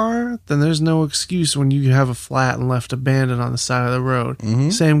your car, then there's no excuse when you have a flat and left abandoned on the side of the road. Mm-hmm.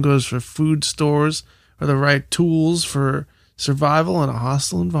 Same goes for food stores or the right tools for survival in a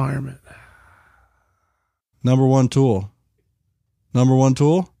hostile environment. Number one tool.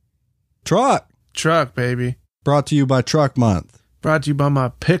 Truck. Truck, baby. Brought to you by Truck Month. Brought to you by my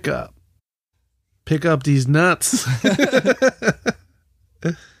pickup. Pick up these nuts.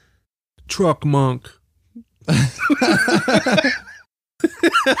 Truck Monk.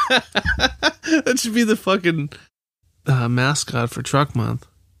 That should be the fucking mascot for Truck Month.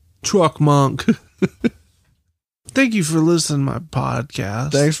 Truck Monk. Thank you for listening to my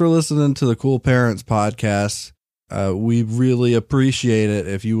podcast. Thanks for listening to the Cool Parents Podcast. We really appreciate it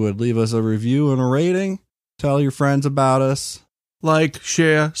if you would leave us a review and a rating. Tell your friends about us. Like,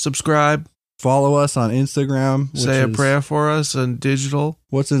 share, subscribe. Follow us on Instagram. Say a prayer for us and digital.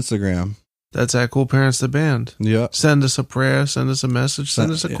 What's Instagram? That's at Cool Parents the Band. Yep. Send us a prayer, send us a message,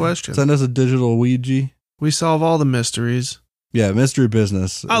 send us a question. Send us a digital Ouija. We solve all the mysteries. Yeah, mystery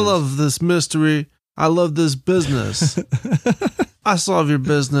business. I love this mystery. I love this business. I solve your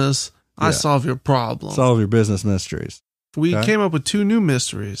business. I solve your problem. Solve your business mysteries. We Okay. came up with 2 new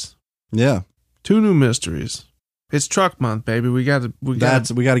mysteries. Yeah. 2 new mysteries. It's Truck Month, baby. We got to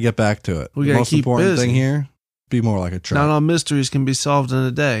get back to it. We The gotta most keep important busy. thing here, be more like a truck. Not all mysteries can be solved in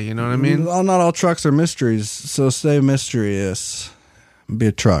a day. You know what I mean? Not all trucks are mysteries, so stay mysterious. Be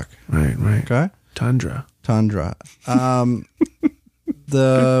a truck. Right. Okay? Tundra.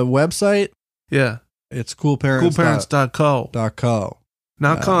 The website, Yeah. it's coolparents.co. Coolparents.co.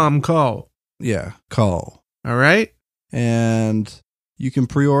 Not co. Yeah, co. All right? And you can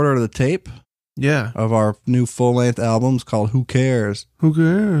pre-order the tape Yeah. of our new full-length albums called Who Cares? Who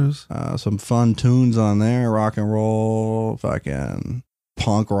cares? Some fun tunes on there, rock and roll, fucking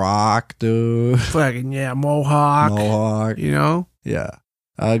punk rock, dude. Fucking yeah, Mohawk. Mohawk. You know? Yeah.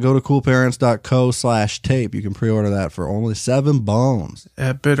 Go to coolparents.co/tape. You can pre-order that for only $7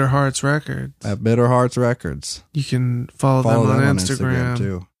 At Bitter Hearts Records. at Bitter Hearts Records. You can follow them on Instagram.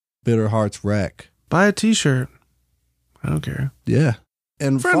 too. Bitter Hearts Rec. Buy a t-shirt. I don't care. Yeah.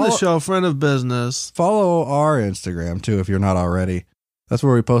 And Friend of the show, friend of business. follow our Instagram too if you're not already. That's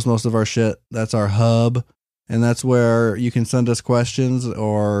where we post most of our shit. That's our hub. And that's where you can send us questions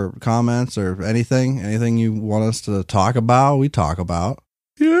or comments or anything you want us to talk about, we talk about.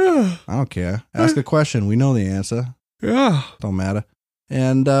 Yeah. I don't care. Ask a question. We know the answer. Yeah. Don't matter.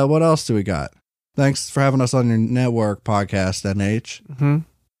 And what else do we got? Thanks for having us on your network, Podcast NH. Mm-hmm.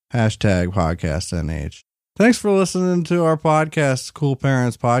 Hashtag Podcast NH. Thanks for listening to our podcast, Cool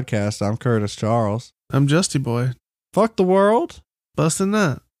Parents Podcast. I'm Curtis Charles. I'm Justy Boy. Fuck the world. Bustin'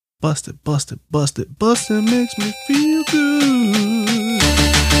 nut. Bust it, bust it, bust it, bust it makes me feel good.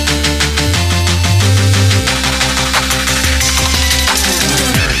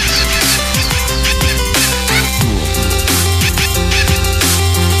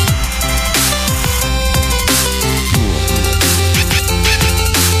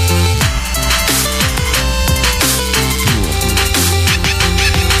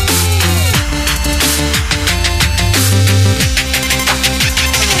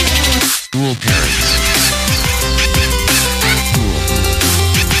 Cool Parents.